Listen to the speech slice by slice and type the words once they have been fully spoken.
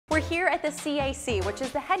here at the CAC, which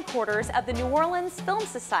is the headquarters of the New Orleans Film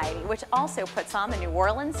Society, which also puts on the New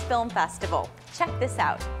Orleans Film Festival. Check this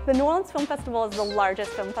out. The New Orleans Film Festival is the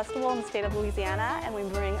largest film festival in the state of Louisiana, and we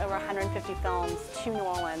bring over 150 films to New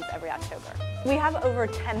Orleans every October. We have over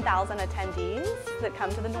 10,000 attendees that come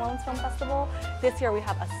to the New Orleans Film Festival. This year we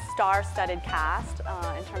have a star-studded cast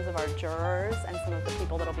in terms of our jurors and some of the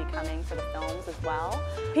people that will be coming for the films as well.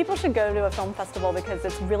 People should go to a film festival because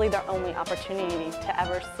it's really their only opportunity to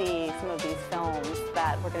ever see some of these films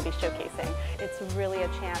that we're going to be showcasing. It's really a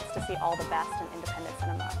chance to see all the best in independent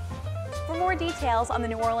cinema. For more details on the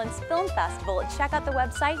New Orleans Film Festival, check out the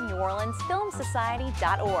website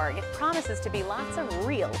neworleansfilmsociety.org. It promises to be lots of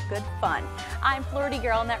real good fun. I'm Flirty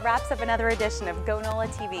Girl, and that wraps up another edition of Go NOLA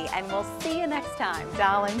TV, and we'll see you next time,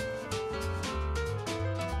 darling.